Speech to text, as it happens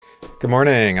Good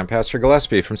morning. I'm Pastor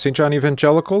Gillespie from St. John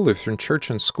Evangelical Lutheran Church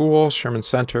and School, Sherman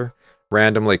Center,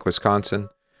 Random Lake, Wisconsin.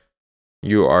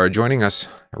 You are joining us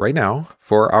right now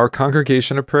for our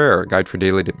Congregation of Prayer, a guide for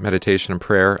daily meditation and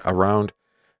prayer around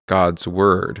God's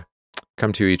Word.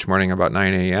 Come to you each morning about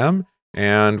 9 a.m.,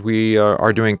 and we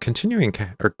are doing continuous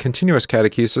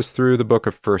catechesis through the book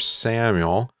of 1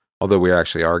 Samuel, although we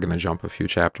actually are going to jump a few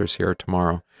chapters here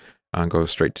tomorrow and go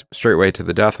straightway to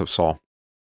the death of Saul.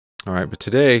 All right, but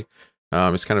today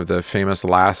it's kind of the famous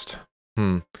last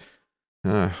move,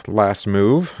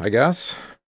 I guess,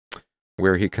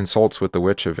 where he consults with the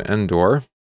witch of Endor,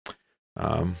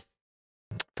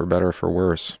 for better or for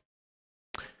worse.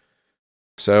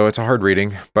 So it's a hard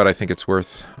reading, but I think it's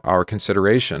worth our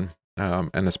consideration,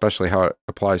 and especially how it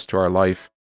applies to our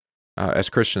life as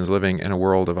Christians living in a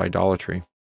world of idolatry.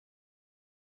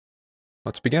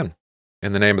 Let's begin.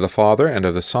 In the name of the Father, and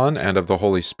of the Son, and of the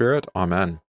Holy Spirit.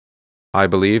 Amen. I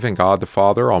believe in God the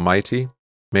Father Almighty,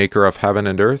 maker of heaven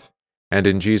and earth, and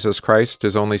in Jesus Christ,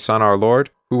 his only Son, our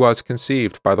Lord, who was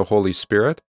conceived by the Holy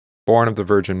Spirit, born of the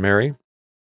Virgin Mary,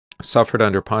 suffered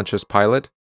under Pontius Pilate,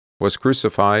 was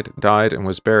crucified, died, and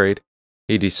was buried.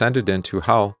 He descended into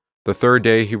hell. The third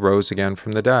day he rose again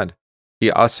from the dead.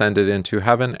 He ascended into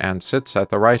heaven and sits at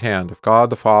the right hand of God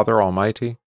the Father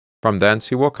Almighty. From thence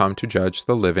he will come to judge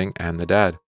the living and the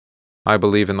dead. I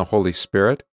believe in the Holy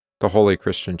Spirit, the Holy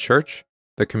Christian Church,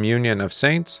 the communion of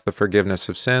saints, the forgiveness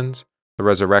of sins, the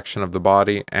resurrection of the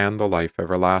body, and the life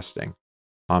everlasting.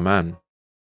 Amen.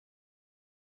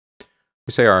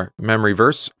 We say our memory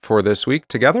verse for this week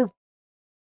together.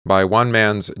 By one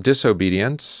man's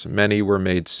disobedience, many were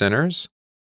made sinners.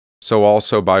 So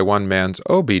also by one man's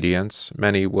obedience,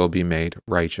 many will be made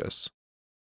righteous.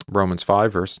 Romans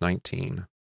 5, verse 19.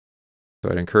 So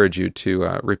I'd encourage you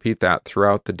to repeat that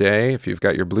throughout the day. If you've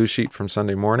got your blue sheet from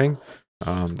Sunday morning,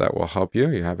 that will help you.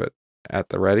 You have it at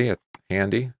the ready,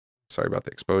 handy. Sorry about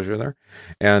the exposure there.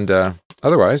 And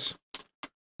otherwise,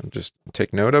 just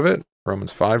take note of it.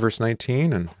 Romans 5, verse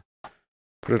 19, and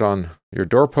put it on your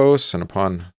doorposts and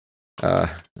upon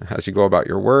as you go about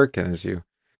your work and as you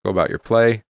go about your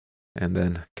play, and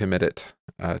then commit it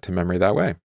to memory that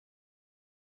way.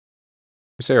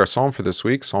 We say our psalm for this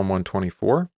week, Psalm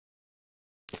 124.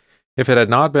 If it had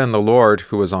not been the Lord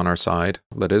who was on our side,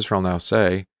 let Israel now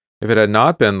say, if it had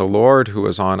not been the Lord who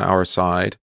was on our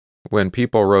side, when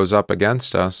people rose up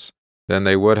against us, then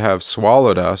they would have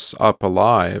swallowed us up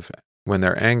alive when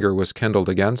their anger was kindled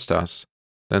against us.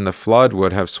 Then the flood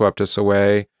would have swept us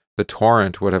away, the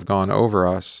torrent would have gone over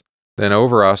us, then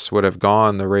over us would have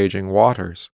gone the raging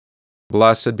waters.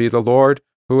 Blessed be the Lord,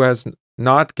 who has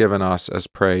not given us as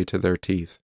prey to their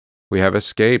teeth. We have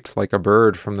escaped like a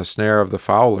bird from the snare of the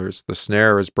fowlers. The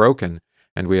snare is broken,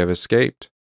 and we have escaped.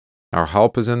 Our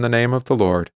help is in the name of the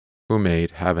Lord, who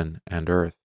made heaven and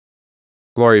earth.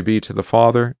 Glory be to the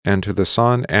Father, and to the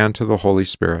Son, and to the Holy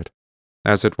Spirit,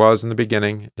 as it was in the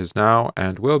beginning, is now,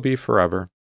 and will be forever.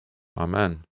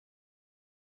 Amen.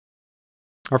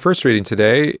 Our first reading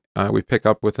today, we pick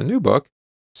up with a new book,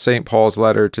 St. Paul's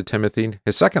letter to Timothy,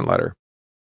 his second letter,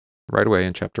 right away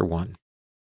in chapter 1.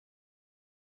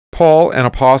 Paul, an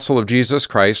apostle of Jesus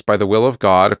Christ by the will of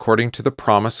God, according to the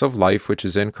promise of life which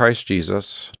is in Christ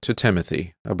Jesus, to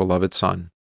Timothy, a beloved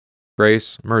son.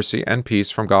 Grace, mercy, and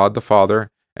peace from God the Father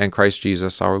and Christ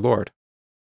Jesus our Lord.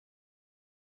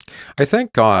 I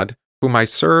thank God, whom I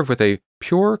serve with a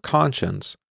pure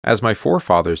conscience, as my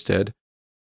forefathers did,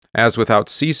 as without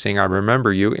ceasing I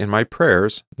remember you in my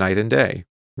prayers night and day,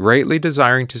 greatly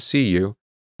desiring to see you,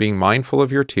 being mindful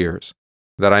of your tears,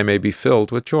 that I may be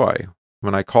filled with joy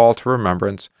when I call to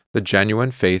remembrance the genuine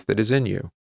faith that is in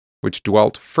you, which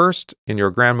dwelt first in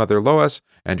your grandmother Lois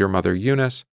and your mother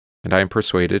Eunice, and I am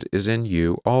persuaded is in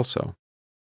you also.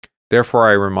 Therefore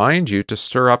I remind you to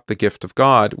stir up the gift of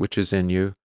God which is in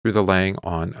you through the laying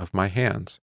on of my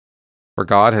hands. For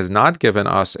God has not given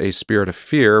us a spirit of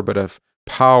fear, but of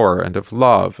power and of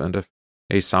love and of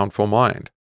a soundful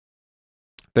mind.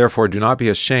 Therefore do not be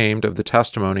ashamed of the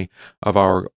testimony of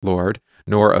our Lord,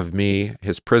 nor of me,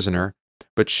 his prisoner,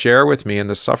 but share with me in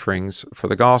the sufferings for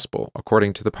the gospel,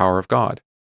 according to the power of God,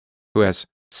 who has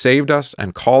saved us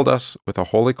and called us with a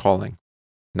holy calling,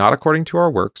 not according to our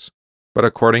works, but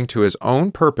according to his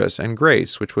own purpose and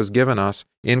grace, which was given us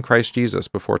in Christ Jesus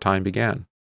before time began,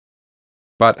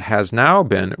 but has now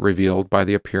been revealed by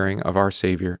the appearing of our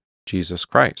Savior, Jesus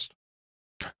Christ,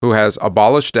 who has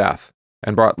abolished death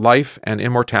and brought life and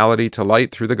immortality to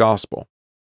light through the gospel,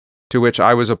 to which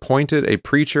I was appointed a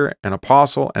preacher, an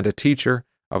apostle, and a teacher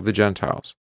of the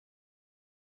Gentiles.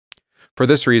 For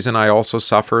this reason I also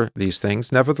suffer these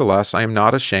things. Nevertheless, I am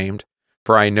not ashamed,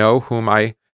 for I know whom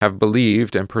I have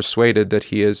believed and persuaded that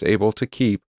he is able to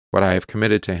keep what I have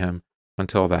committed to him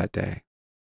until that day.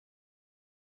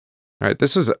 All right,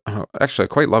 this is actually a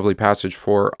quite lovely passage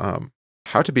for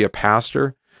how to be a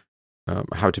pastor,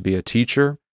 how to be a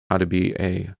teacher, how to be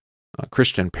a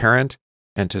Christian parent,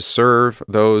 and to serve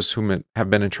those who have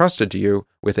been entrusted to you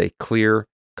with a clear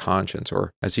conscience,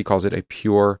 or as he calls it, a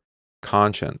pure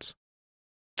conscience.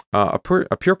 A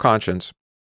pure conscience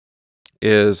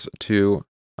is to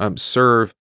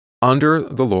serve under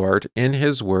the Lord in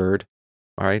His Word,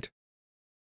 right?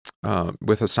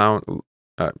 With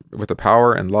the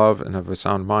power and love and of a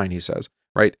sound mind, he says,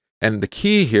 right? And the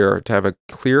key here to have a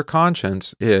clear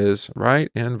conscience is right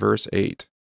in verse 8.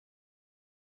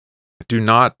 Do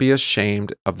not be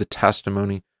ashamed of the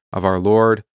testimony of our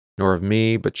Lord, nor of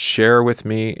me, but share with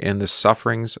me in the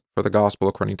sufferings for the gospel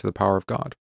according to the power of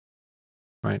God.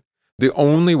 Right? The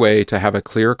only way to have a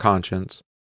clear conscience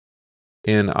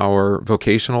in our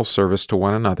vocational service to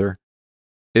one another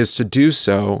is to do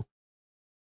so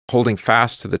holding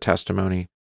fast to the testimony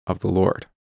of the Lord.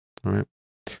 All right?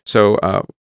 So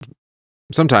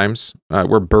sometimes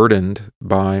we're burdened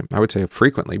by, I would say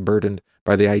frequently burdened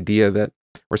by the idea that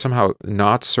we're somehow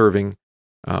not serving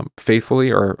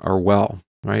faithfully or well,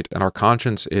 right? And our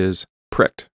conscience is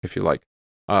pricked, if you like.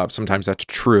 Sometimes that's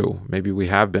true. Maybe we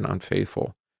have been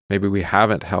unfaithful. Maybe we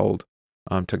haven't held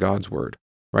to God's word,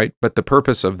 right? But the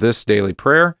purpose of this daily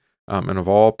prayer and of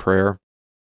all prayer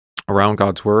around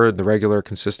God's word, the regular,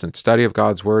 consistent study of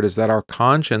God's word, is that our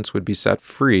conscience would be set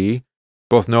free,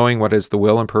 both knowing what is the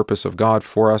will and purpose of God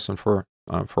for us and for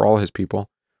all His people,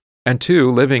 and two,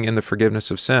 living in the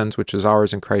forgiveness of sins, which is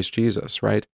ours in Christ Jesus,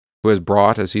 right? Who has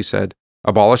brought, as he said,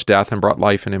 abolished death and brought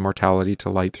life and immortality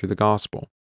to light through the gospel.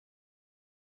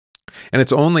 And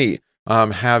it's only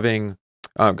having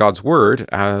God's word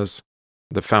as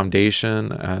the foundation,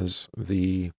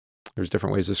 there's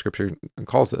different ways the scripture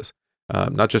calls this,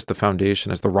 not just the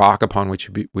foundation, as the rock upon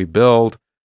which we build.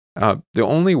 The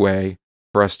only way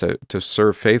for us to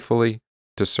serve faithfully,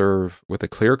 to serve with a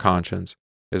clear conscience,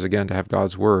 is again to have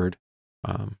God's word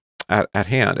at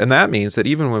hand. And that means that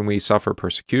even when we suffer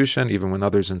persecution, even when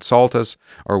others insult us,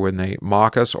 or when they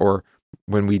mock us, or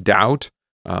when we doubt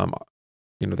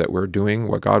that we're doing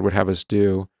what God would have us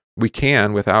do, we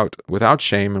can, without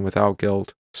shame and without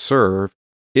guilt, serve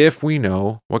if we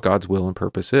know what God's will and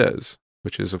purpose is,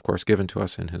 which is, of course, given to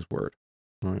us in His word.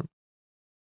 All right.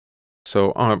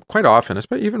 So quite often,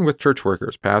 especially even with church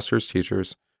workers, pastors,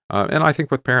 teachers, and I think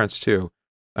with parents too,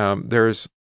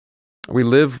 we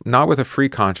live not with a free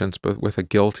conscience, but with a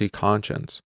guilty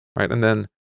conscience, right? And then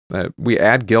we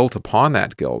add guilt upon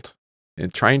that guilt,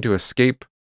 and trying to escape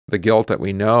the guilt that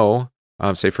we know.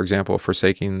 Say, for example,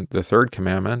 forsaking the third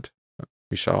commandment,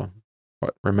 we shall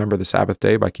remember the Sabbath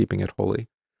day by keeping it holy.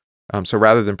 So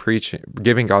rather than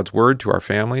giving God's word to our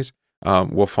families,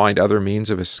 we'll find other means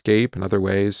of escape and other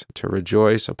ways to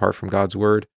rejoice apart from God's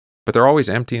word, but they're always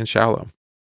empty and shallow,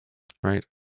 right?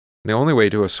 The only way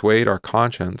to assuage our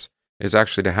conscience is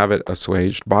actually to have it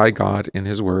assuaged by God in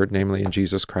His word, namely in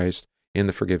Jesus Christ, in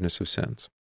the forgiveness of sins.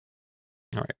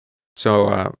 All right.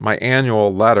 So my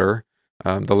annual letter,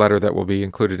 the letter that will be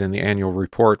included in the annual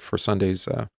report for Sunday's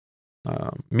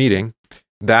meeting,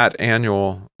 that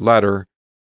annual letter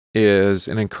is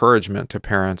an encouragement to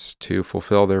parents to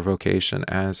fulfill their vocation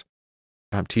as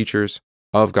teachers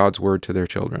of God's word to their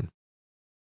children,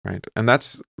 right? And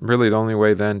that's really the only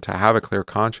way then to have a clear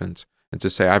conscience and to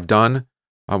say, I've done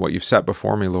what you've set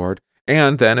before me, Lord.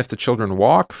 And then if the children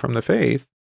walk from the faith,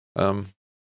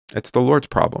 it's the Lord's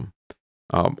problem.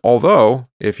 Although,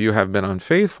 if you have been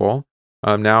unfaithful,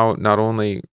 now not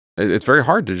only, it's very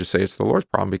hard to just say it's the Lord's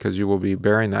problem, because you will be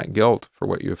bearing that guilt for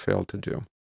what you have failed to do.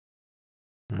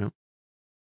 Right?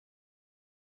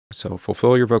 So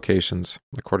fulfill your vocations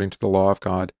according to the law of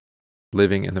God,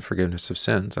 living in the forgiveness of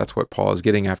sins. That's what Paul is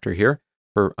getting after here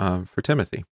for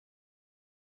Timothy.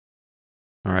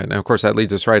 All right. Now, of course, that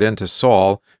leads us right into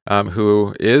Saul,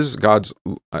 who is God's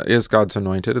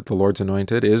anointed, the Lord's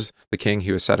anointed, is the king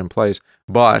who is set in place,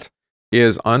 but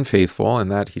is unfaithful in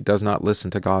that he does not listen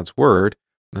to God's word,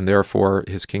 and therefore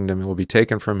his kingdom will be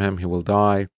taken from him. He will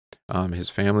die.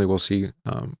 His family will see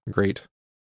great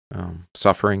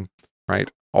suffering,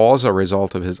 right? All as a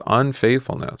result of his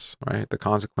unfaithfulness, right? The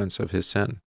consequence of his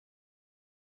sin.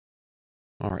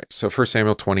 All right. So 1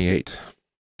 Samuel 28.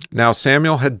 Now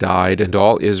Samuel had died, and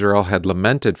all Israel had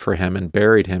lamented for him and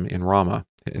buried him in Ramah,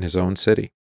 in his own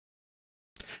city.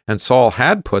 And Saul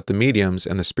had put the mediums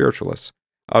and the spiritualists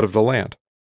out of the land.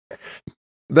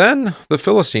 Then the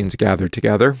Philistines gathered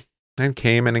together and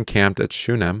came and encamped at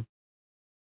Shunem.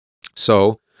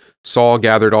 So Saul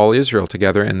gathered all Israel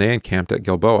together, and they encamped at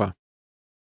Gilboa.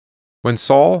 When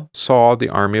Saul saw the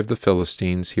army of the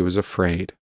Philistines, he was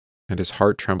afraid, and his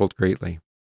heart trembled greatly.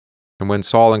 And when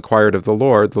Saul inquired of the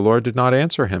Lord did not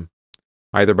answer him,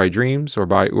 either by dreams, or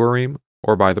by Urim,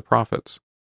 or by the prophets.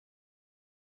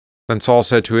 Then Saul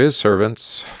said to his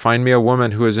servants, "Find me a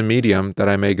woman who is a medium, that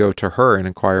I may go to her and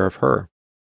inquire of her."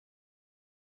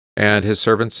 And his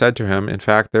servants said to him, "In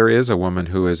fact, there is a woman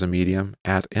who is a medium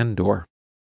at Endor."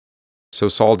 So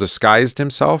Saul disguised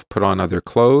himself, put on other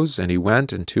clothes, and he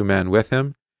went, and 2 men with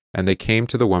him, and they came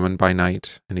to the woman by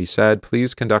night. And he said,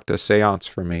 "Please conduct a seance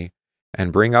for me,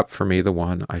 and bring up for me the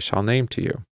one I shall name to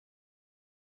you."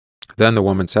 Then the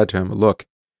woman said to him, "Look,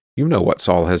 you know what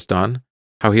Saul has done,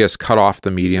 how he has cut off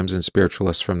the mediums and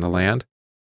spiritualists from the land.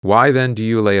 Why then do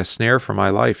you lay a snare for my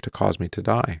life to cause me to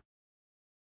die?"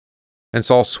 And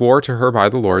Saul swore to her by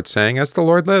the Lord, saying, "As the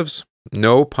Lord lives,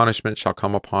 no punishment shall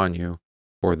come upon you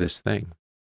for this thing."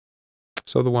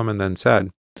 So the woman then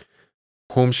said,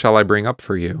 "Whom shall I bring up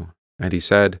for you?" And he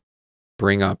said,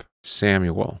 "Bring up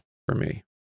Samuel for me."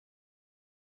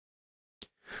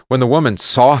 When the woman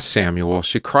saw Samuel,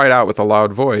 she cried out with a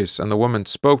loud voice, and the woman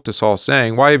spoke to Saul,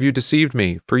 saying, "Why have you deceived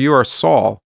me? For you are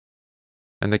Saul."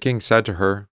 And the king said to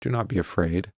her, "Do not be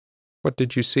afraid. What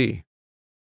did you see?"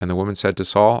 And the woman said to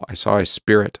Saul, "I saw a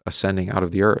spirit ascending out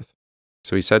of the earth."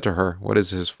 So he said to her, "What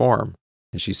is his form?"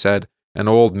 And she said, "An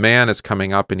old man is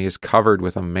coming up, and he is covered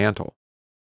with a mantle."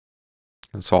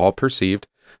 And Saul perceived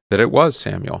that it was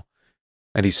Samuel,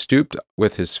 and he stooped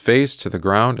with his face to the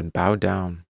ground and bowed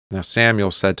down. Now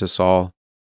Samuel said to Saul,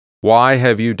 "Why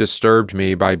have you disturbed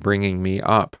me by bringing me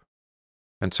up?"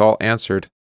 And Saul answered,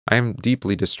 "I am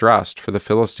deeply distressed, for the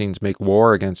Philistines make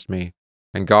war against me,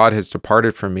 and God has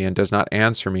departed from me and does not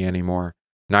answer me any more,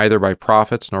 neither by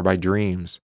prophets nor by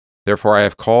dreams. Therefore I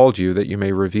have called you, that you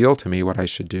may reveal to me what I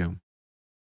should do."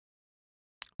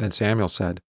 Then Samuel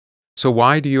said, "So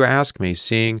why do you ask me,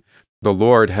 seeing the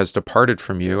Lord has departed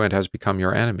from you and has become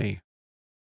your enemy?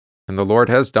 And the Lord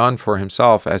has done for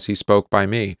himself as he spoke by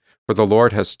me, for the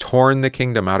Lord has torn the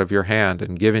kingdom out of your hand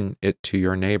and given it to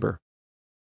your neighbor,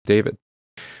 David.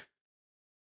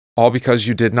 All because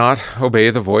you did not obey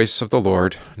the voice of the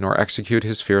Lord, nor execute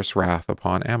his fierce wrath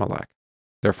upon Amalek.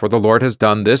 Therefore the Lord has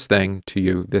done this thing to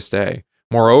you this day.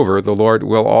 Moreover, the Lord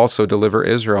will also deliver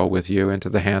Israel with you into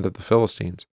the hand of the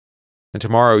Philistines. And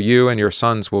tomorrow you and your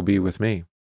sons will be with me.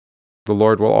 The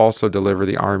Lord will also deliver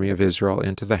the army of Israel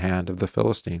into the hand of the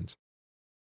Philistines."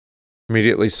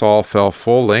 Immediately Saul fell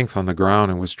full length on the ground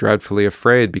and was dreadfully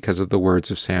afraid because of the words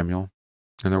of Samuel.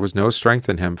 And there was no strength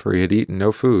in him, for he had eaten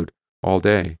no food all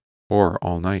day or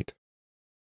all night.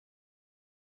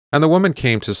 And the woman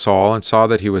came to Saul and saw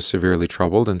that he was severely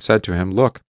troubled, and said to him,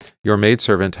 "Look, your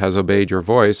maidservant has obeyed your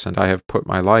voice, and I have put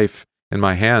my life in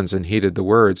my hands and heeded the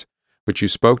words which you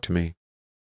spoke to me.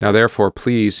 Now therefore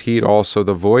please heed also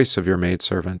the voice of your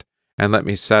maidservant, and let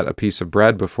me set a piece of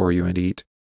bread before you and eat,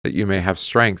 that you may have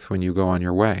strength when you go on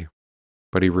your way."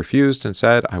 But he refused and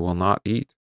said, "I will not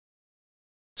eat."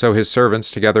 So his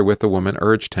servants together with the woman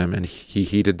urged him, and he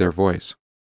heeded their voice.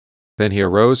 Then he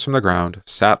arose from the ground,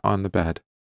 sat on the bed.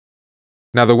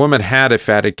 Now the woman had a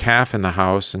fatted calf in the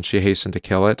house, and she hastened to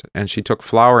kill it, and she took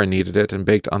flour and kneaded it, and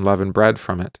baked unleavened bread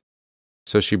from it.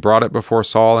 So she brought it before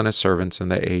Saul and his servants,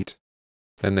 and they ate.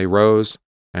 Then they rose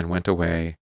and went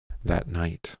away that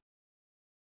night.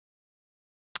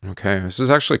 Okay, this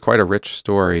is actually quite a rich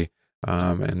story,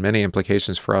 and many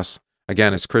implications for us,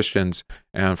 again, as Christians,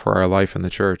 and for our life in the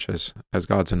church as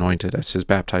God's anointed, as his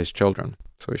baptized children.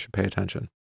 So we should pay attention.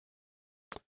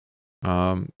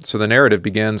 So the narrative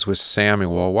begins with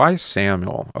Samuel. Why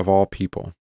Samuel, of all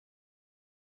people?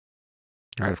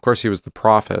 All right, of course, he was the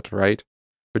prophet, right?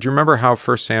 But you remember how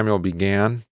 1 Samuel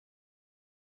began?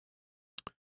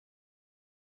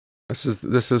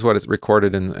 This is what is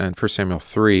recorded in 1 Samuel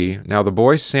 3. Now the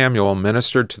boy Samuel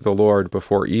ministered to the Lord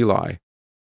before Eli,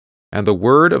 and the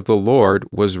word of the Lord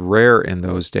was rare in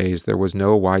those days. There was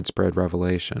no widespread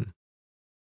revelation.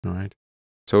 All right.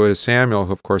 So it is Samuel,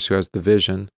 who, of course, who has the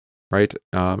vision, right?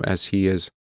 As he is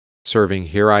serving,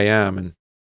 "Here I am,"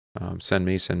 and send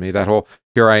me. That whole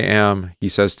 "Here I am," he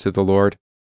says to the Lord,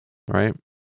 right?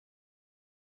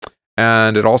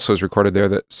 And it also is recorded there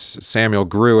that Samuel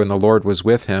grew and the Lord was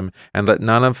with him, and let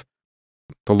none of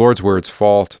the Lord's words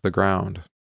fall to the ground.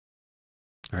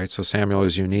 All right, so Samuel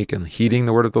is unique in heeding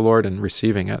the word of the Lord and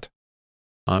receiving it.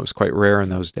 It was quite rare in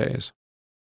those days.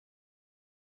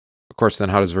 Of course, then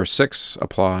how does verse 6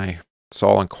 apply?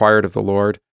 Saul inquired of the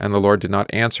Lord, and the Lord did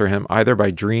not answer him either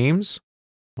by dreams,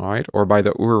 all right, or by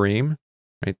the Urim.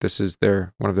 Right, this is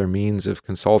one of their means of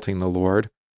consulting the Lord.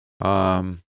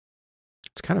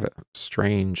 It's kind of a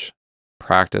strange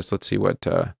practice. Let's see what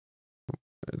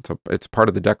it's part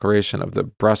of the declaration of the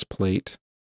breastplate,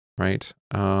 right?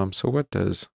 So what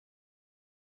does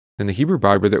in the Hebrew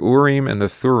Bible, the Urim and the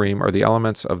Thurim are the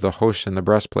elements of the Hoshin, the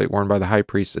breastplate worn by the high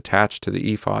priest attached to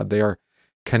the ephod. They are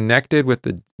connected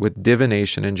with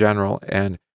divination in general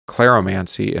and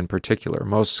claromancy in particular.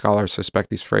 Most scholars suspect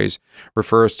this phrase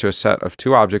refers to a set of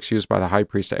two objects used by the high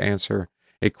priest to answer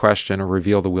a question or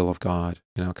reveal the will of God.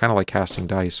 Kind of like casting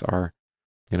dice or,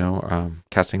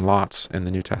 casting lots in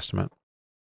the New Testament.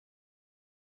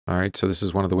 All right, so this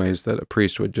is one of the ways that a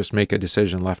priest would just make a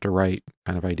decision left or right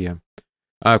kind of idea.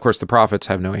 Of course, the prophets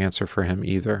have no answer for him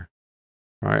either.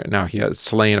 All right, now he has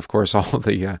slain, of course, all of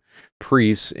the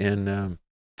priests in,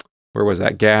 where was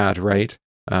that, Gad, right?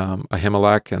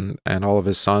 Ahimelech and all of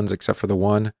his sons, except for the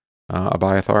one,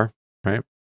 Abiathar, right?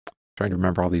 Trying to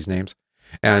remember all these names.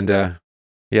 And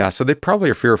so they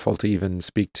probably are fearful to even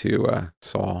speak to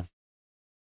Saul.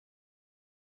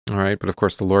 All right, but of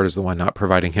course the Lord is the one not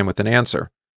providing him with an answer.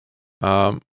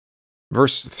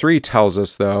 Verse 3 tells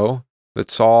us, though, that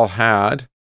Saul had,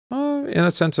 in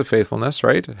a sense of faithfulness,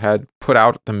 right, had put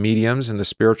out the mediums and the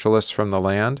spiritualists from the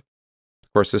land.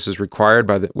 Of course, this is required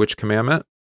by which commandment?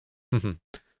 The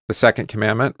second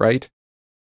commandment, right,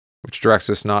 which directs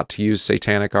us not to use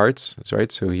satanic arts,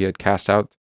 right? So he had cast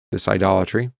out this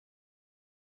idolatry.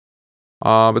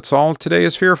 But Saul today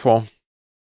is fearful.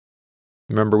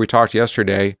 Remember, we talked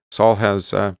yesterday, Saul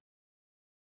has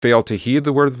failed to heed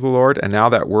the word of the Lord, and now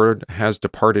that word has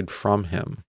departed from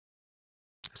him.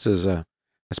 This is, I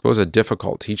suppose, a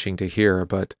difficult teaching to hear,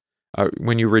 but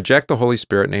when you reject the Holy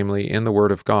Spirit, namely in the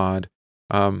word of God,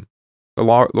 the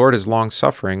Lord is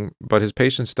long-suffering, but his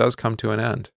patience does come to an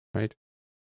end, right?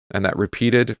 And that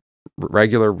repeated,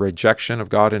 regular rejection of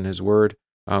God and his word,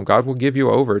 God will give you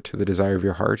over to the desire of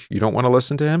your heart. You don't want to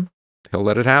listen to him? He'll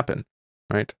let it happen,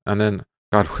 right? And then,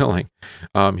 God willing,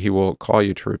 he will call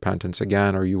you to repentance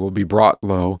again, or you will be brought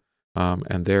low,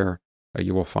 and there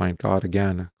you will find God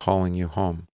again calling you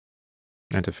home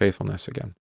and to faithfulness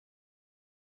again.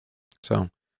 So,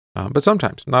 but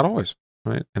sometimes, not always,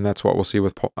 right? And that's what we'll see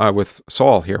with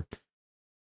Saul here.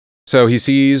 So he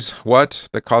sees what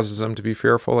that causes him to be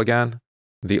fearful again?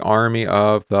 The army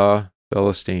of the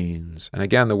Philistines. And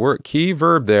again, the key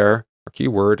verb there, or key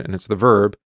word, and it's the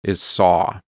verb, is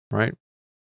saw, right?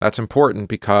 That's important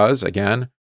because, again,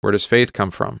 where does faith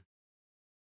come from?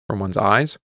 From one's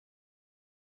eyes?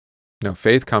 No,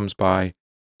 faith comes by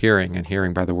hearing, and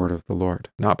hearing by the word of the Lord,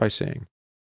 not by seeing.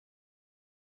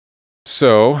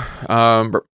 So,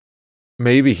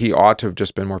 maybe he ought to have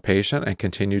just been more patient and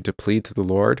continued to plead to the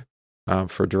Lord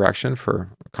for direction, for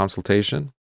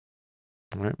consultation.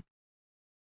 All right.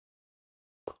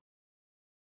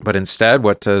 But instead,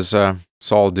 what does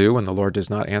Saul do when the Lord does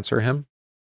not answer him?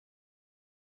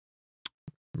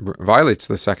 Violates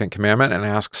the second commandment and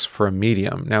asks for a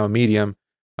medium. Now, a medium,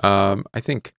 I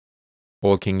think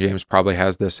Old King James probably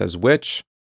has this as witch.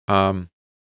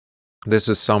 This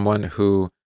is someone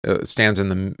who stands in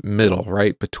the middle,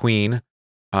 right, between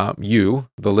you,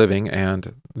 the living,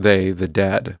 and they, the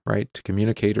dead, right, to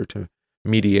communicate or to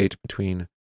mediate between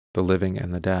the living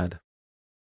and the dead.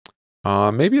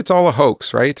 Maybe it's all a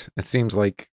hoax, right? It seems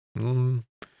like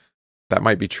that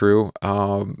might be true.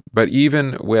 But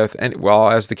even with, as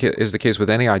is the case with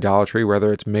any idolatry,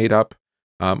 whether it's made up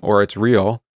or it's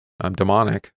real,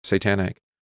 demonic, satanic,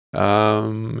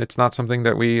 it's not something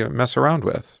that we mess around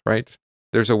with, right?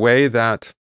 There's a way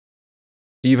that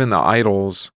even the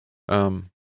idols, the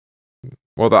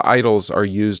idols are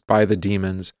used by the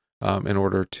demons in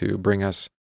order to bring us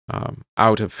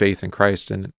out of faith in Christ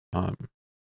and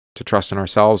to trust in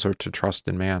ourselves or to trust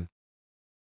in man.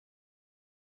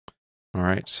 All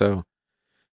right, so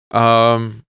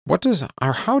how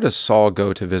does Saul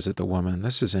go to visit the woman?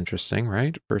 This is interesting,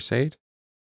 right? Verse 8.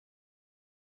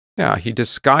 Yeah, he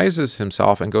disguises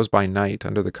himself and goes by night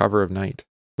under the cover of night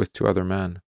with two other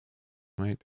men,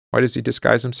 right? Why does he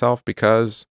disguise himself?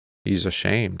 Because he's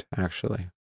ashamed, actually.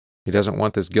 He doesn't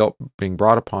want this guilt being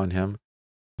brought upon him.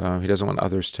 He doesn't want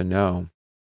others to know.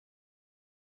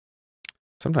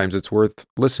 Sometimes it's worth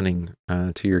listening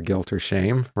to your guilt or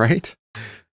shame, right?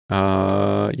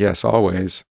 Yes,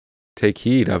 always. Take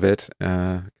heed of it,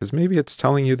 because maybe it's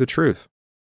telling you the truth.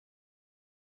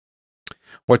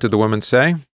 What did the woman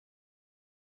say?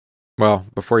 Well,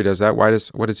 before he does that, what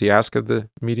does he ask of the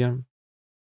medium?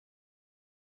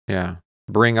 Yeah,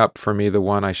 bring up for me the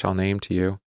one I shall name to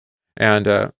you.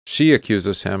 And she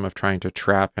accuses him of trying to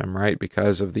trap him, right?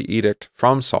 Because of the edict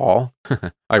from Saul,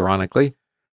 ironically,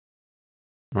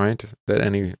 right?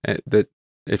 That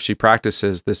if she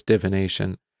practices this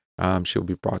divination, she'll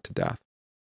be brought to death.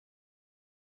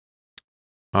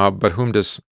 But whom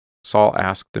does Saul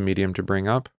asked the medium to bring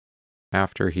up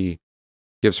after he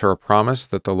gives her a promise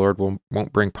that the Lord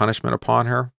won't bring punishment upon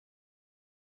her?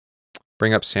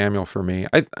 Bring up Samuel for me.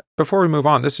 Before we move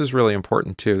on, this is really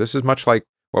important too. This is much like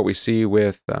what we see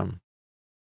with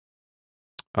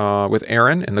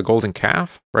Aaron and the golden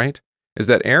calf, right? Is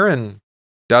that Aaron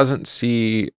doesn't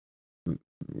see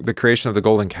the creation of the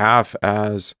golden calf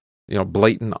as,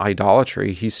 blatant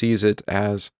idolatry. He sees it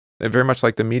as very much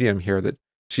like the medium here, that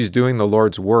she's doing the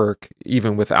Lord's work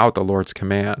even without the Lord's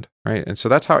command, right? And so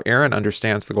that's how Aaron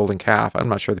understands the golden calf. I'm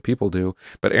not sure the people do,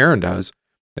 but Aaron does,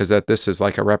 is that this is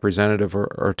like a representative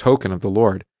or token of the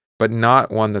Lord, but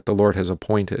not one that the Lord has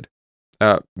appointed.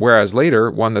 Whereas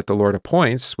later, one that the Lord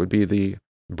appoints would be the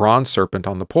bronze serpent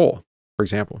on the pole, for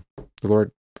example. The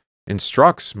Lord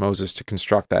instructs Moses to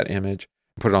construct that image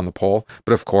and put it on the pole.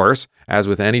 But of course, as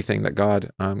with anything that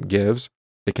God gives,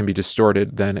 it can be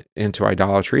distorted then into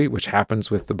idolatry, which happens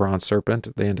with the bronze serpent.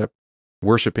 They end up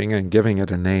worshiping and giving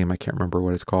it a name. I can't remember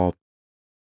what it's called.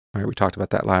 All right, we talked about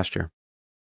that last year.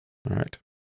 All right.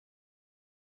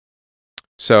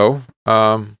 So,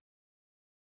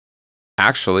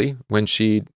 actually, when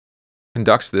she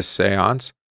conducts this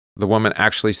seance, the woman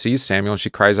actually sees Samuel and she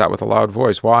cries out with a loud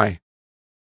voice. Why?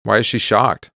 Why is she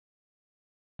shocked?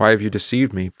 Why have you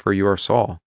deceived me? For you are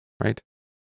Saul, right?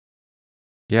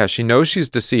 Yeah, she knows she's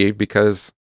deceived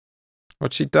because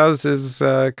what she does is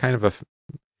kind of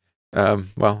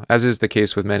as is the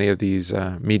case with many of these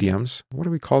mediums. What do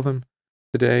we call them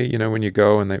today? When you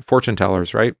go and fortune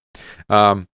tellers, right?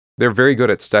 They're very good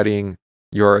at studying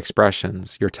your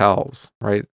expressions, your tells,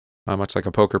 right? Much like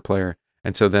a poker player.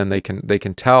 And so then they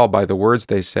can tell by the words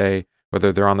they say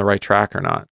whether they're on the right track or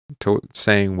not, to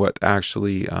saying what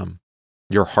actually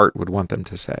your heart would want them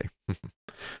to say,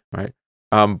 right?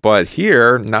 But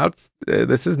here,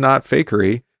 this is not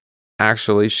fakery.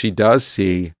 Actually, she does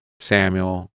see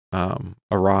Samuel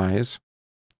arise,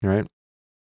 right?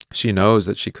 She knows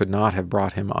that she could not have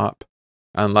brought him up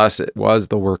unless it was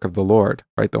the work of the Lord,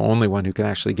 right? The only one who can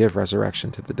actually give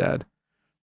resurrection to the dead,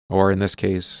 or in this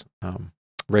case,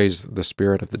 raise the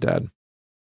spirit of the dead.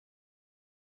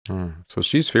 So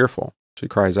she's fearful. She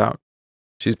cries out.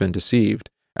 She's been deceived.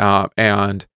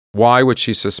 And why would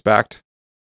she suspect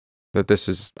that this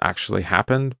has actually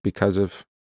happened? Because of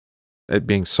it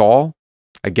being Saul?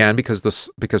 Again,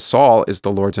 because Saul is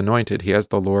the Lord's anointed. He has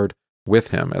the Lord with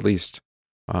him, at least.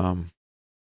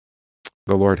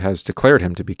 The Lord has declared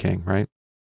him to be king, right?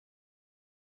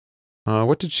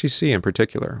 What did she see in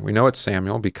particular? We know it's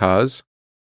Samuel because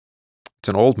it's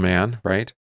an old man,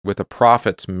 right, with a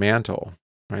prophet's mantle,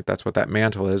 right? That's what that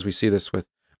mantle is. We see this with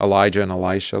Elijah and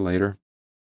Elisha later.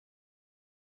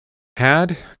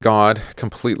 Had God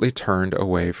completely turned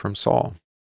away from Saul?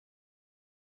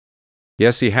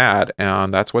 Yes, he had,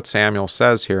 and that's what Samuel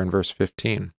says here in verse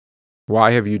 15.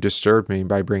 Why have you disturbed me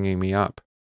by bringing me up?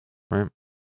 Right?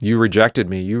 You rejected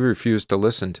me. You refused to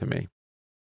listen to me.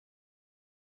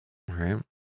 All right.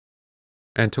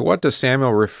 And to what does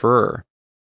Samuel refer?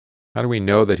 How do we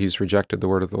know that he's rejected the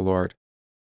word of the Lord?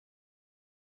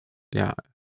 Yeah.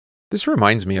 This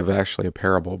reminds me of actually a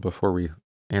parable before we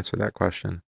answer that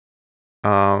question.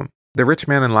 The rich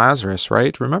man and Lazarus,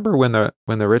 right? Remember when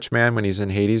the rich man, when he's in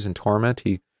Hades in torment,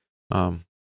 he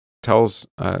tells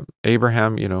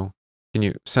Abraham, can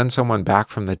you send someone back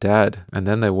from the dead and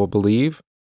then they will believe?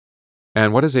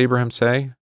 And what does Abraham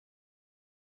say?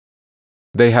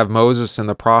 They have Moses and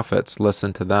the prophets,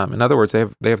 listen to them. In other words,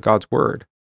 they have God's word,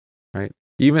 right?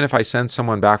 Even if I send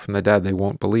someone back from the dead, they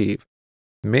won't believe.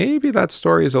 Maybe that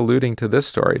story is alluding to this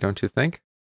story, don't you think?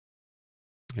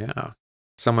 Yeah.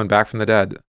 Someone back from the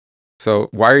dead. So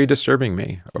why are you disturbing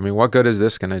me? I mean, what good is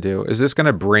this going to do? Is this going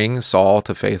to bring Saul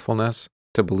to faithfulness,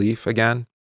 to belief again?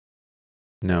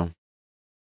 No.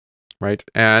 Right?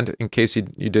 And in case you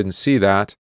didn't see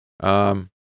that,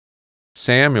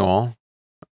 Samuel,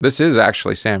 this is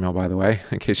actually Samuel, by the way,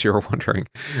 in case you were wondering.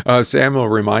 Samuel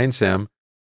reminds him,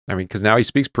 because now he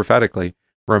speaks prophetically,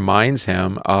 reminds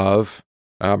him of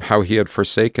how he had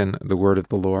forsaken the word of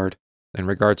the Lord in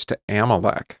regards to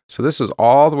Amalek. So this is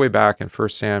all the way back in 1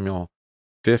 Samuel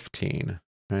 15,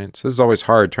 right? So this is always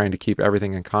hard trying to keep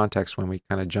everything in context when we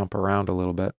kind of jump around a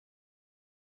little bit.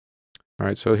 All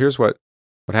right, so here's what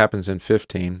happens in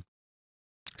 15.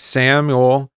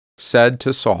 Samuel said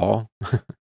to Saul,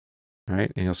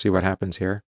 right, and you'll see what happens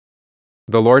here.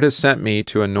 The Lord has sent me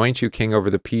to anoint you king over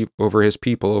his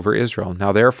people, over Israel.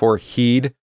 Now therefore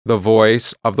heed the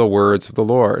voice of the words of the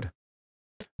Lord.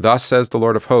 Thus says the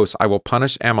Lord of hosts, I will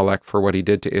punish Amalek for what he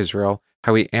did to Israel,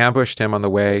 how he ambushed him on the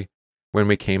way when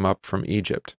we came up from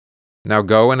Egypt. Now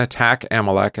go and attack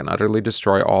Amalek and utterly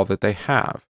destroy all that they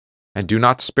have, and do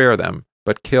not spare them,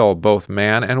 but kill both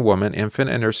man and woman, infant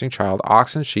and nursing child,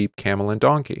 ox and sheep, camel and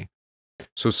donkey.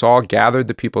 So Saul gathered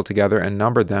the people together and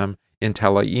numbered them in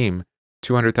Telaim,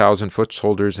 200,000 foot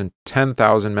soldiers and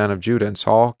 10,000 men of Judah. And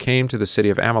Saul came to the city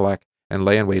of Amalek and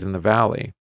lay in wait in the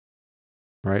valley.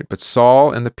 Right? But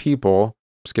Saul and the people,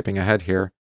 skipping ahead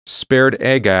here, spared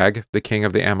Agag, the king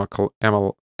of the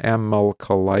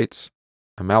Amalekites,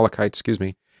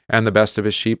 and the best of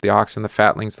his sheep, the oxen, the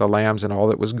fatlings, the lambs, and all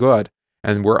that was good,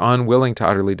 and were unwilling to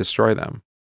utterly destroy them.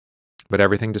 But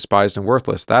everything despised and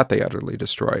worthless, that they utterly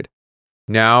destroyed.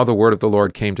 Now the word of the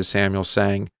Lord came to Samuel,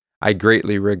 saying, I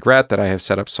greatly regret that I have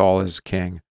set up Saul as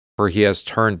king, for he has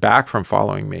turned back from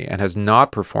following me, and has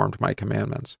not performed my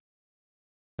commandments.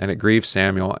 And it grieved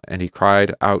Samuel, and he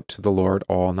cried out to the Lord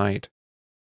all night.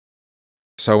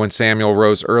 So when Samuel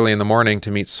rose early in the morning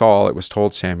to meet Saul, it was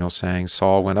told Samuel, saying,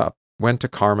 Saul went to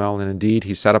Carmel, and indeed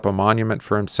he set up a monument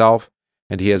for himself,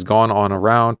 and he has gone on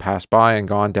around, passed by, and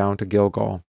gone down to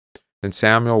Gilgal. Then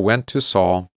Samuel went to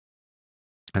Saul,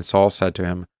 and Saul said to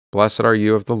him, Blessed are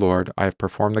you of the Lord, I have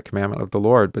performed the commandment of the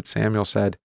Lord. But Samuel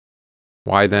said,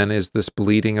 Why then is this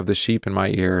bleating of the sheep in my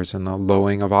ears, and the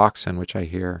lowing of oxen which I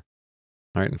hear?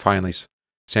 All right, and finally,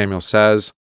 Samuel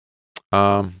says,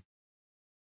 Saul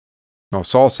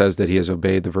says that he has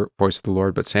obeyed the voice of the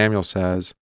Lord, but Samuel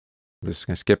says, I'm just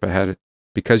going to skip ahead,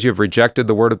 because you have rejected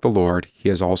the word of the Lord, he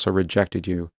has also rejected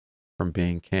you from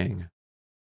being king.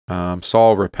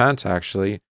 Saul repents,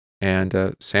 actually,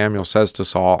 and Samuel says to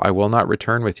Saul, I will not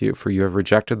return with you, for you have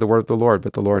rejected the word of the Lord,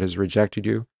 but the Lord has rejected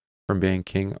you from being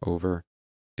king over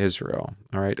Israel.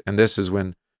 All right, and this is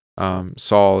when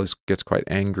Saul gets quite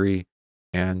angry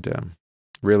and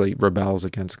really rebels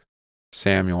against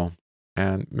Samuel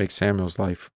and makes Samuel's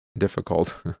life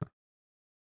difficult.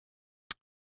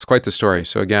 It's quite the story.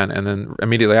 So again, and then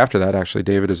immediately after that, actually,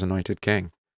 David is anointed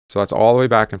king. So that's all the way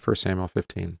back in 1 Samuel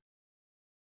 15.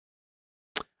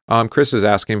 Chris is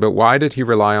asking, but why did he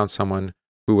rely on someone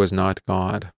who was not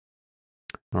God?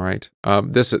 All right.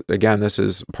 This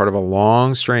is part of a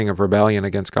long string of rebellion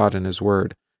against God and his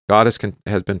word. God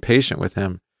has been patient with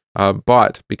him,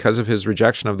 but because of his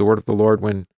rejection of the word of the Lord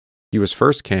when he was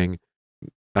first king,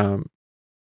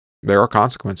 there are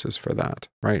consequences for that,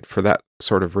 right? For that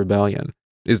sort of rebellion.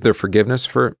 Is there forgiveness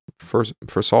for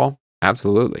Saul?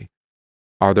 Absolutely.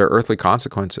 Are there earthly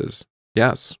consequences?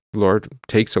 Yes. The Lord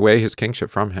takes away his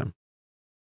kingship from him.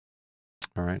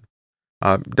 All right.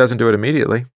 Doesn't do it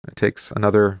immediately. It takes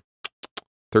another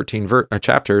 13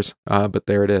 chapters, but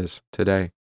there it is today.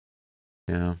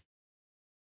 Yeah.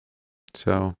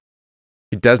 So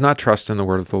he does not trust in the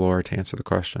word of the Lord, to answer the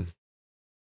question.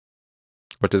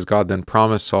 What does God then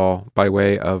promise Saul by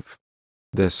way of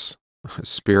this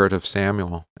spirit of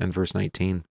Samuel in verse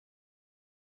 19?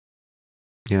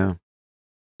 Yeah.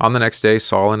 On the next day,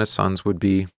 Saul and his sons would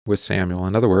be with Samuel.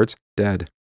 In other words, dead.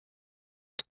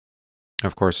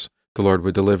 Of course, the Lord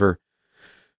would deliver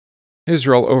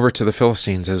Israel over to the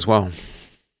Philistines as well.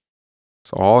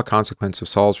 So all a consequence of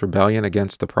Saul's rebellion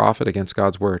against the prophet, against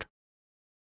God's word.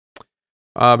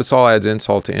 But Saul adds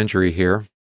insult to injury here.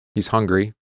 He's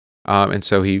hungry. And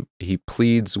so he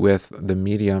pleads with the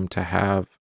medium to have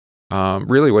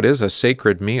really what is a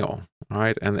sacred meal,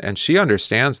 right? And she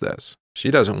understands this. She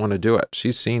doesn't want to do it.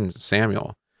 She's seen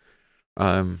Samuel.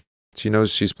 She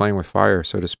knows she's playing with fire,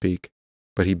 so to speak.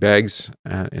 But he begs,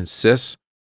 insists,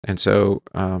 and so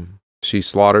she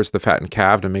slaughters the fattened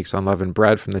calf and makes unleavened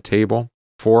bread from the table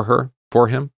for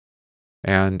him,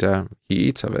 and he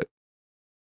eats of it.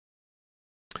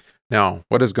 Now,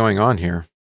 what is going on here?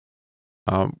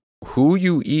 Who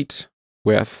you eat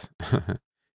with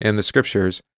in the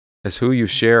scriptures is who you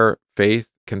share faith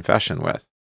confession with.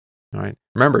 All right.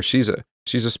 Remember, she's a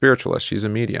spiritualist. She's a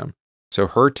medium. So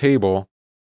her table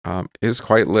is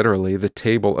quite literally the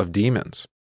table of demons,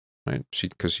 right?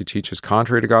 Because she teaches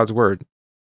contrary to God's word.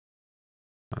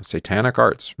 Satanic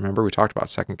arts. Remember, we talked about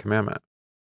second commandment,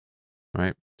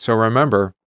 right? So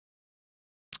remember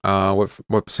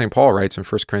what St. Paul writes in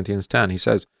 1 Corinthians 10. He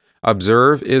says,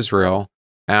 observe Israel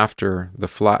after the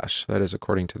flesh, that is,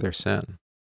 according to their sin.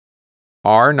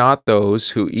 Are not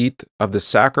those who eat of the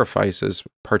sacrifices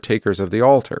partakers of the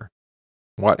altar?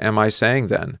 What am I saying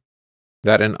then?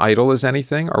 That an idol is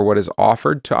anything, or what is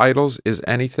offered to idols is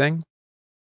anything?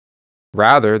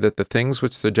 Rather, that the things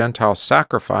which the Gentiles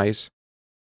sacrifice,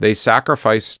 they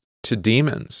sacrifice to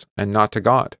demons and not to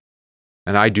God.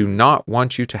 And I do not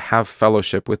want you to have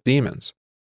fellowship with demons.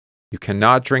 You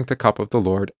cannot drink the cup of the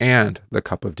Lord and the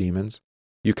cup of demons.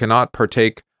 You cannot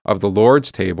partake of the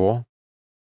Lord's table,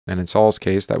 and in Saul's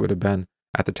case, that would have been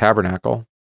at the tabernacle,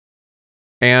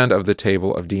 and of the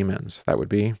table of demons. That would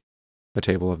be the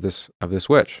table of this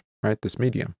witch, right? This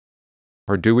medium,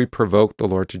 Or do we provoke the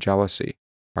Lord to jealousy?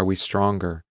 Are we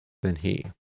stronger than he?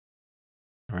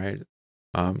 All right.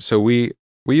 So we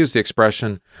use the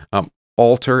expression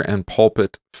altar and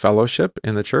pulpit fellowship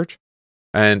in the church,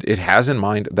 and it has in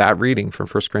mind that reading from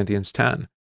 1 Corinthians 10,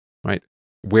 right?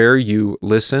 Where you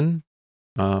listen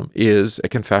is a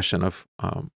confession of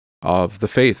the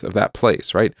faith of that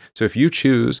place, right? So if you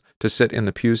choose to sit in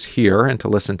the pews here and to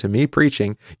listen to me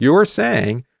preaching, you're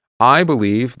saying, I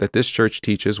believe that this church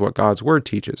teaches what God's word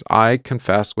teaches. I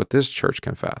confess what this church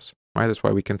confess, right? That's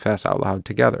why we confess out loud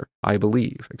together. I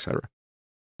believe, etc.,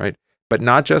 right? But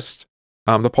not just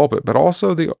the pulpit, but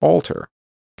also the altar.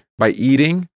 By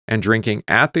eating and drinking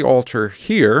at the altar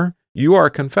here, you are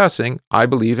confessing, I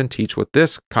believe and teach what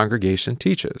this congregation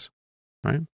teaches,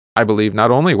 right? I believe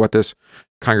not only what this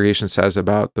congregation says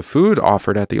about the food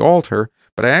offered at the altar,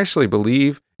 but I actually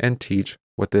believe and teach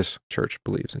what this church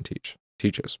believes and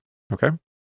teaches. Okay?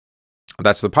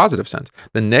 That's the positive sense.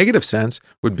 The negative sense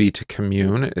would be to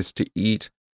commune, is to eat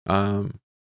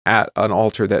at an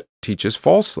altar that teaches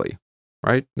falsely,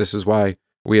 right? This is why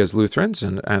we as Lutherans,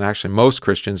 and actually most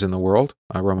Christians in the world,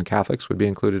 Roman Catholics would be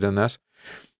included in this,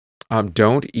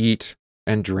 don't eat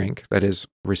and drink, that is,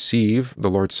 receive the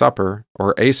Lord's Supper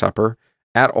or a supper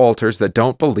at altars that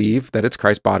don't believe that it's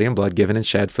Christ's body and blood given and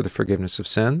shed for the forgiveness of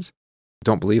sins,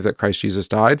 don't believe that Christ Jesus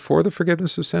died for the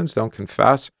forgiveness of sins, don't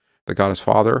confess that God is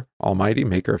Father, Almighty,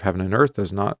 maker of heaven and earth,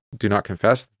 do not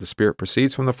confess that the Spirit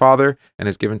proceeds from the Father and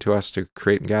is given to us to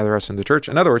create and gather us in the church.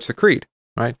 In other words, the creed,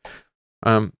 right?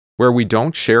 Where we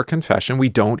don't share confession, we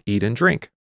don't eat and drink.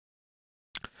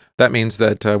 That means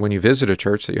that when you visit a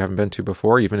church that you haven't been to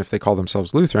before, even if they call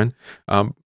themselves Lutheran,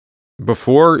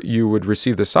 before you would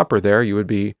receive the supper there, you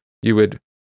would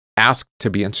ask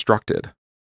to be instructed,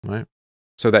 right?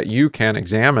 So that you can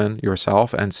examine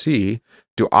yourself and see,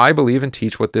 do I believe and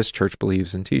teach what this church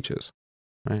believes and teaches,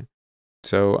 right?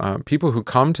 So people who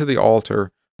come to the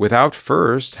altar without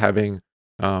first having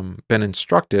been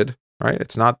instructed, right?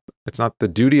 It's not the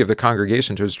duty of the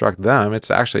congregation to instruct them.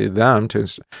 It's actually them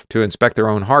to inspect their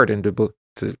own heart and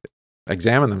to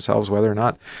examine themselves whether or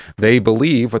not they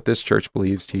believe what this church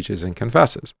believes, teaches, and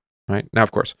confesses. Right? Now,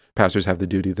 of course, pastors have the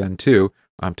duty then too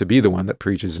to be the one that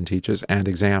preaches and teaches and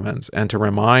examines, and to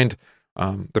remind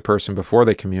the person before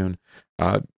they commune,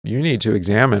 you need to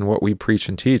examine what we preach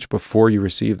and teach before you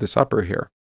receive the supper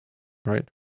here, right?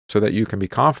 So that you can be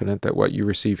confident that what you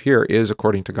receive here is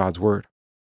according to God's word.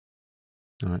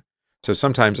 All right. So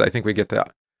sometimes I think we get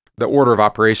the order of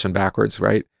operation backwards,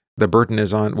 right? The burden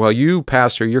is on, well, you,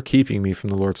 pastor, you're keeping me from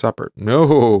the Lord's Supper.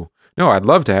 No, I'd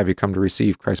love to have you come to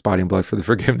receive Christ's body and blood for the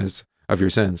forgiveness of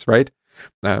your sins, right?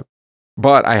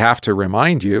 But I have to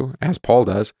remind you, as Paul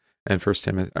does in 1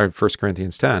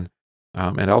 Corinthians 10,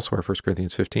 and elsewhere, 1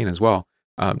 Corinthians 15 as well,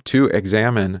 to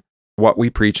examine what we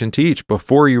preach and teach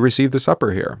before you receive the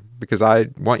supper here, because I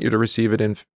want you to receive it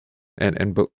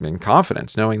in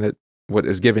confidence, knowing that what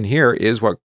is given here is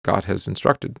what God has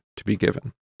instructed to be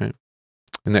given, right?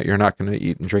 And that you're not going to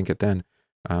eat and drink it then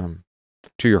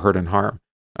to your hurt and harm.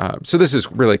 So this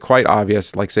is really quite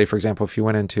obvious. Like, say, for example, if you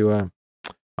went into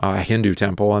a Hindu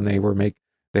temple and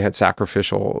they had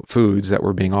sacrificial foods that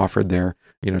were being offered there,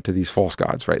 to these false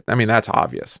gods, right? I mean, that's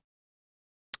obvious.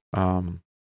 And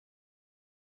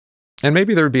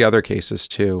maybe there would be other cases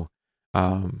too,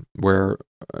 where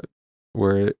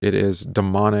it is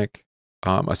demonic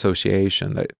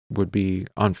association that would be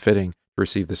unfitting to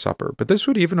receive the supper. But this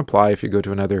would even apply if you go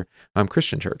to another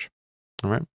Christian church. All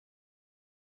right.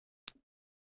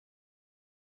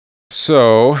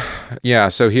 So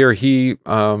here he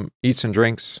eats and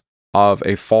drinks of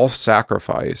a false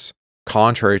sacrifice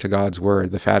contrary to God's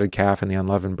word, the fatted calf and the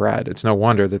unleavened bread. It's no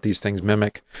wonder that these things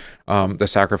mimic the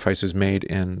sacrifices made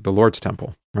in the Lord's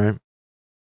temple, right?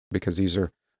 Because these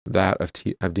are that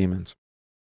of demons,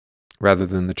 rather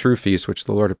than the true feast which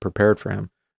the Lord had prepared for him.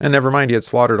 And never mind, he had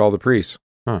slaughtered all the priests.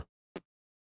 What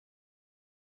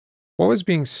was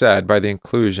being said by the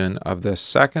inclusion of the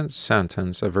second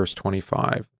sentence of verse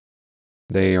 25?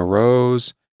 They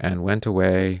arose and went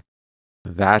away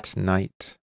that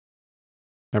night.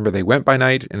 Remember, they went by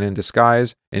night and in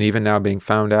disguise, and even now being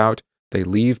found out, they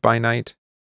leave by night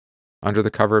under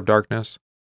the cover of darkness.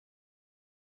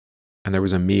 And there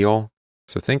was a meal.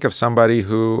 So think of somebody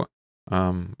who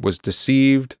was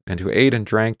deceived and who ate and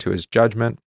drank to his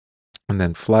judgment and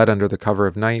then fled under the cover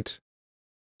of night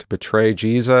to betray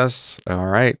Jesus. All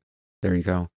right, there you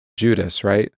go. Judas,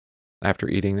 right? After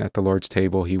eating at the Lord's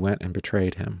table, he went and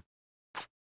betrayed him.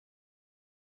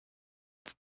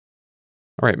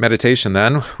 All right, meditation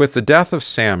then. With the death of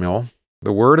Samuel,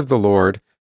 the word of the Lord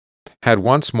had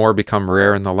once more become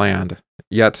rare in the land.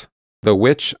 Yet The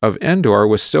witch of Endor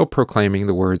was still proclaiming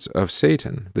the words of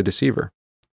Satan, the deceiver.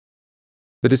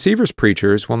 The deceiver's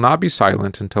preachers will not be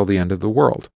silent until the end of the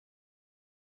world.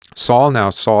 Saul now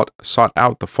sought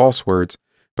out the false words,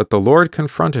 but the Lord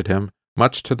confronted him,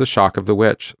 much to the shock of the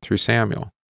witch, through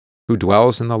Samuel, who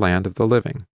dwells in the land of the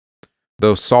living.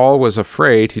 Though Saul was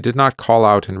afraid, he did not call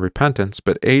out in repentance,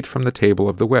 but ate from the table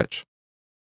of the witch.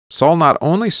 Saul not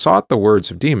only sought the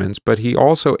words of demons, but he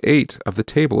also ate of the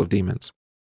table of demons.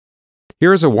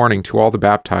 Here is a warning to all the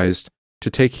baptized to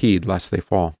take heed lest they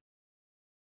fall.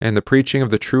 In the preaching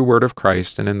of the true word of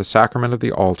Christ and in the sacrament of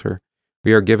the altar,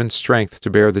 we are given strength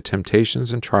to bear the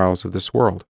temptations and trials of this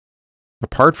world.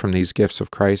 Apart from these gifts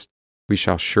of Christ, we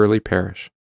shall surely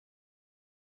perish.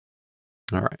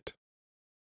 All right.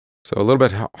 So a little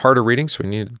bit harder reading, so we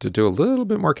need to do a little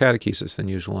bit more catechesis than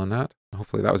usual on that.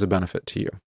 Hopefully that was a benefit to you.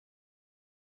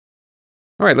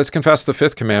 All right, let's confess the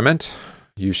fifth commandment.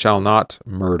 You shall not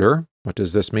murder. What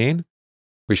does this mean?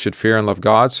 We should fear and love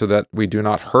God so that we do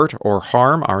not hurt or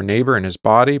harm our neighbor in his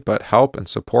body, but help and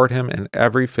support him in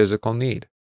every physical need.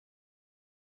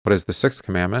 What is the sixth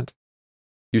commandment?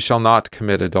 You shall not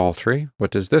commit adultery. What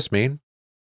does this mean?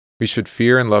 We should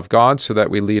fear and love God so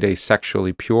that we lead a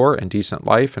sexually pure and decent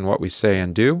life in what we say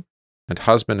and do, and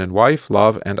husband and wife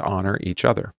love and honor each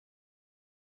other.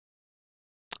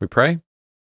 We pray.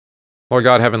 Lord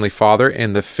God, Heavenly Father,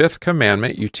 in the fifth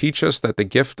commandment, you teach us that the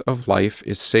gift of life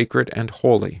is sacred and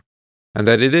holy, and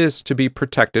that it is to be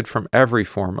protected from every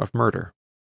form of murder.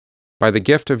 By the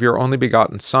gift of your only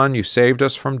begotten Son, you saved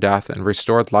us from death and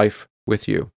restored life with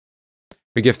you.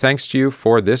 We give thanks to you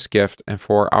for this gift and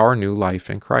for our new life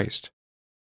in Christ.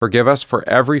 Forgive us for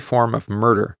every form of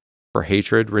murder, for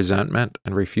hatred, resentment,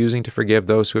 and refusing to forgive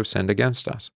those who have sinned against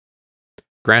us.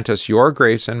 Grant us your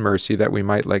grace and mercy that we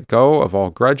might let go of all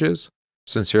grudges,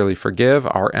 sincerely forgive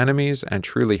our enemies, and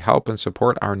truly help and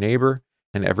support our neighbor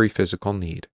in every physical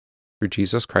need. Through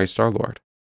Jesus Christ our Lord.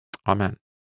 Amen.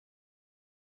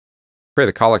 Pray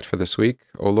the collect for this week.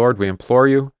 O Lord, we implore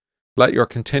you, let your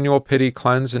continual pity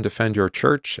cleanse and defend your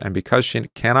church, and because she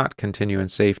cannot continue in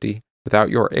safety without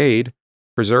your aid,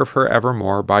 preserve her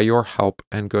evermore by your help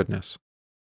and goodness.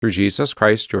 Through Jesus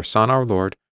Christ, your Son, our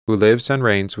Lord, who lives and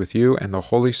reigns with you and the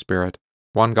Holy Spirit,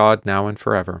 one God, now and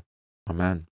forever.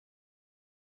 Amen.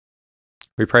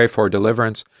 We pray for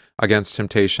deliverance against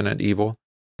temptation and evil,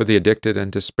 for the addicted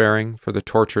and despairing, for the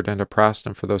tortured and oppressed,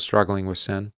 and for those struggling with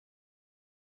sin.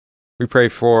 We pray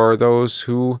for those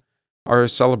who are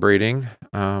celebrating.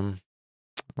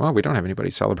 Well, we don't have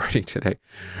anybody celebrating today.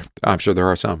 I'm sure there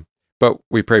are some. But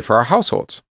we pray for our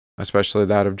households, especially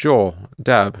that of Joel,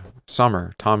 Deb,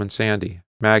 Summer, Tom and Sandy,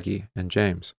 Maggie, and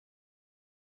James.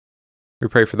 We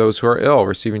pray for those who are ill,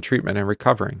 receiving treatment and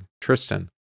recovering.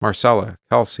 Tristan, Marcella,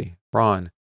 Kelsey,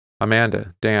 Ron,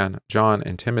 Amanda, Dan, John,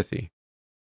 and Timothy.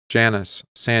 Janice,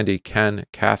 Sandy, Ken,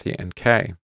 Kathy, and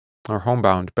Kay. Our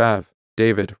homebound Bev,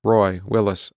 David, Roy,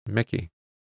 Willis, Mickey.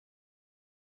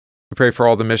 We pray for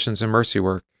all the missions and mercy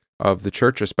work of the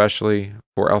church, especially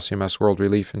for LCMS World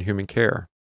Relief and Human Care.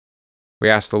 We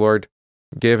ask the Lord,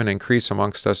 give and increase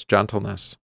amongst us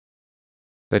gentleness,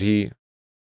 that He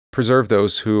preserve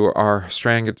those who are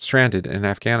stranded in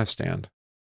Afghanistan,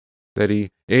 that He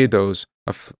aid those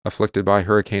afflicted by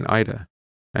Hurricane Ida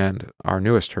and our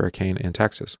newest hurricane in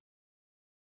Texas.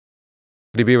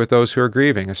 That He be with those who are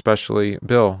grieving, especially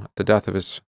Bill at the death of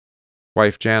his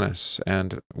wife Janice,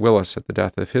 and Willis at the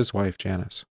death of his wife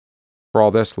Janice. For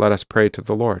all this, let us pray to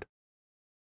the Lord.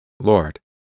 Lord,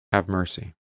 have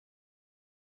mercy.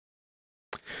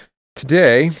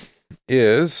 Today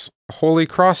is Holy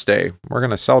Cross Day. We're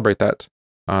going to celebrate that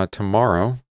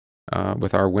tomorrow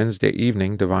with our Wednesday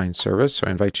evening divine service. So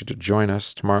I invite you to join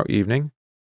us tomorrow evening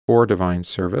for divine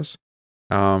service.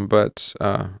 But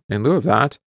in lieu of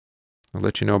that, I'll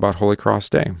let you know about Holy Cross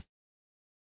Day.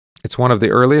 It's one of the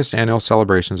earliest annual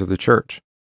celebrations of the Church.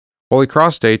 Holy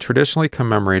Cross Day traditionally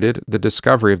commemorated the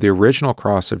discovery of the original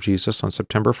cross of Jesus on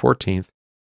September 14th,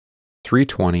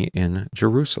 320 in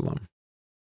Jerusalem.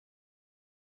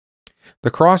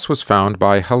 The cross was found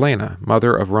by Helena,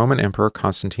 mother of Roman Emperor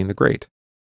Constantine the Great.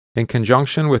 In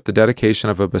conjunction with the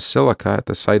dedication of a basilica at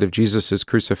the site of Jesus'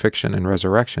 crucifixion and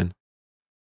resurrection,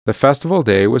 the festival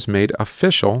day was made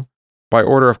official by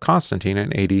order of Constantine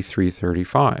in AD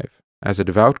 335. As a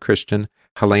devout Christian,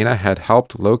 Helena had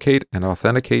helped locate and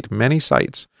authenticate many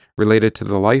sites related to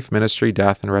the life, ministry,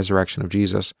 death, and resurrection of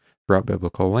Jesus throughout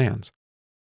biblical lands.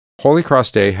 Holy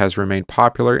Cross Day has remained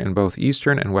popular in both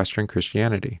Eastern and Western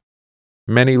Christianity.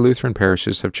 Many Lutheran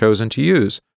parishes have chosen to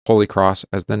use Holy Cross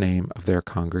as the name of their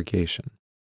congregation.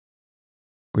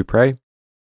 We pray.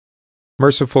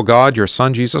 Merciful God, your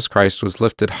Son Jesus Christ was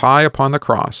lifted high upon the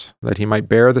cross, that he might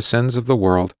bear the sins of the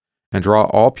world and draw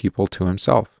all people to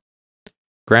himself.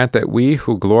 Grant that we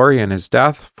who glory in his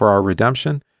death for our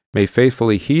redemption may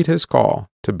faithfully heed his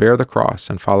call to bear the cross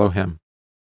and follow him,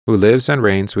 who lives and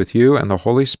reigns with you and the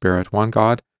Holy Spirit, one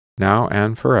God, now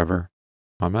and forever.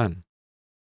 Amen.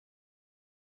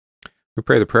 We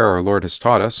pray the prayer our Lord has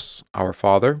taught us. Our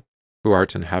Father, who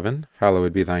art in heaven,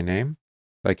 hallowed be thy name.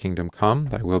 Thy kingdom come,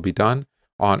 thy will be done,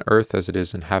 on earth as it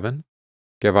is in heaven.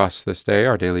 Give us this day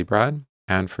our daily bread,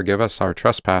 and forgive us our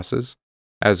trespasses,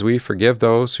 as we forgive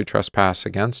those who trespass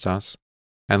against us.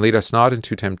 And lead us not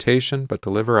into temptation, but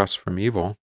deliver us from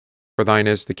evil. For thine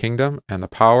is the kingdom, and the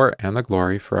power, and the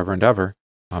glory, forever and ever.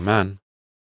 Amen.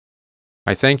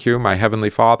 I thank you, my heavenly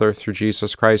Father, through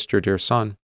Jesus Christ, your dear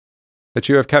Son, that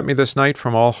you have kept me this night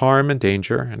from all harm and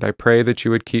danger, and I pray that you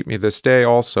would keep me this day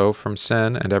also from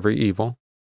sin and every evil,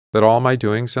 that all my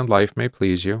doings in life may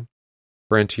please you.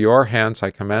 For into your hands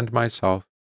I commend myself,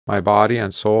 my body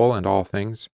and soul and all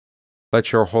things.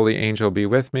 Let your holy angel be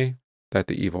with me, that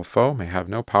the evil foe may have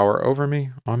no power over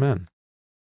me. Amen.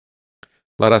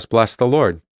 Let us bless the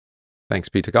Lord. Thanks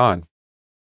be to God.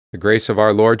 The grace of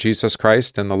our Lord Jesus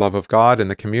Christ and the love of God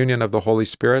and the communion of the Holy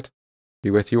Spirit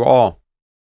be with you all.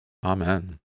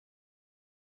 Amen.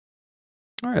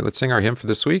 All right, let's sing our hymn for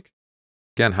this week.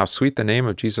 Again, how sweet the name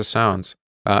of Jesus sounds,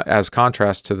 as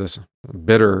contrast to this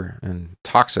bitter and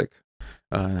toxic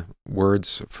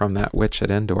words from that witch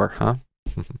at Endor, huh?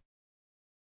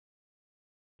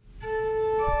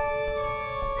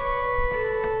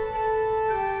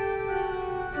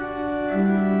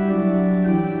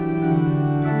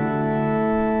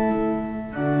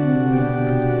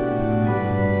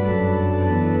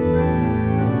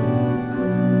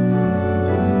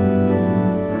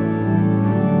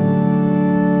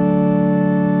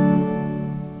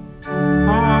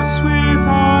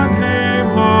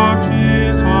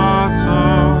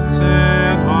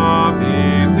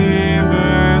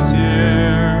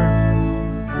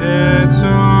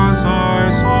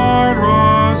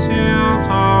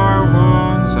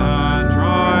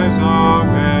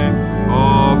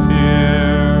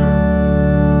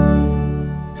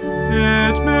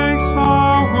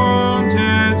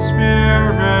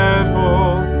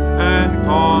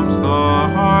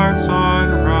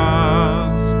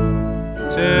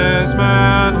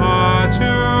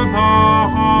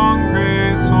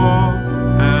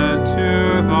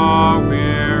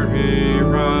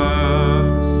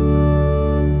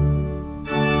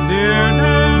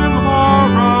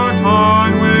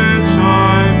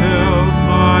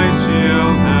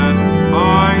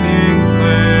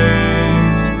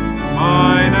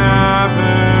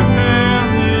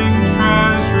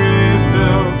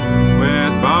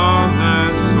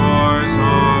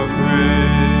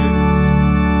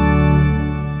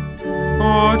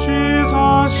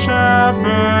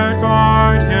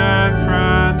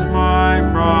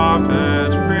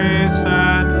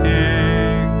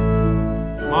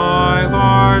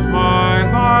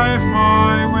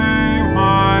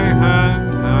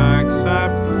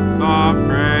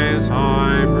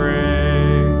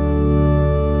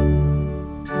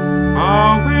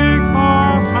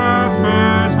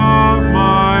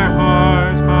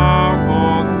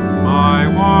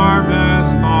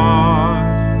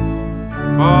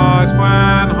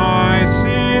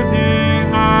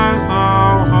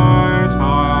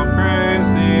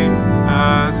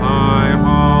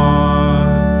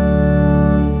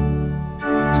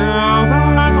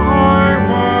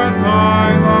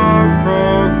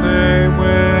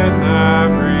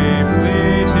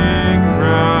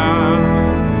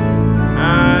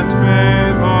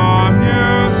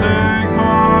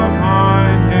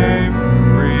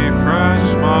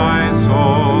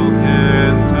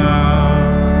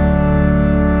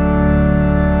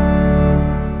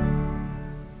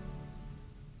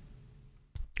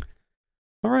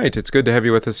 It's good to have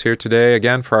you with us here today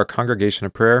again for our Congregation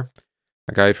of Prayer,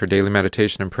 a guide for daily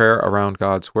meditation and prayer around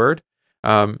God's Word.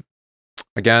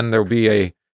 Again, there will be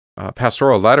a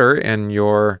pastoral letter in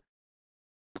your,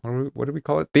 what do we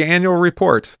call it? The annual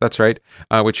report, that's right,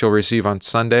 which you'll receive on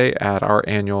Sunday at our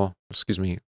quadrannual,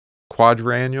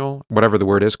 whatever the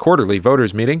word is, quarterly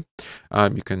voters meeting.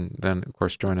 You can then, of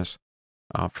course, join us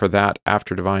for that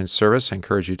after divine service. I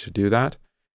encourage you to do that.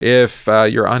 If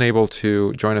you're unable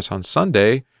to join us on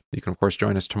Sunday, you can, of course,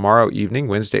 join us tomorrow evening,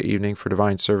 Wednesday evening, for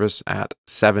divine service at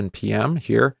 7 p.m.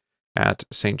 here at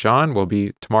St. John. We'll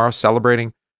be tomorrow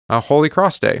celebrating Holy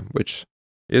Cross Day, which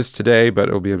is today, but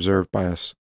it will be observed by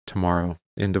us tomorrow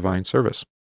in divine service.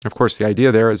 Of course, the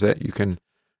idea there is that you can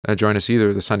join us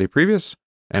either the Sunday previous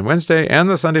and Wednesday and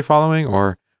the Sunday following,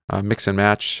 or mix and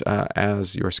match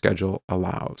as your schedule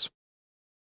allows.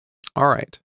 All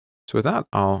right. So with that,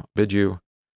 I'll bid you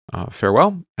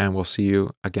farewell, and we'll see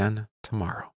you again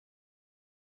tomorrow.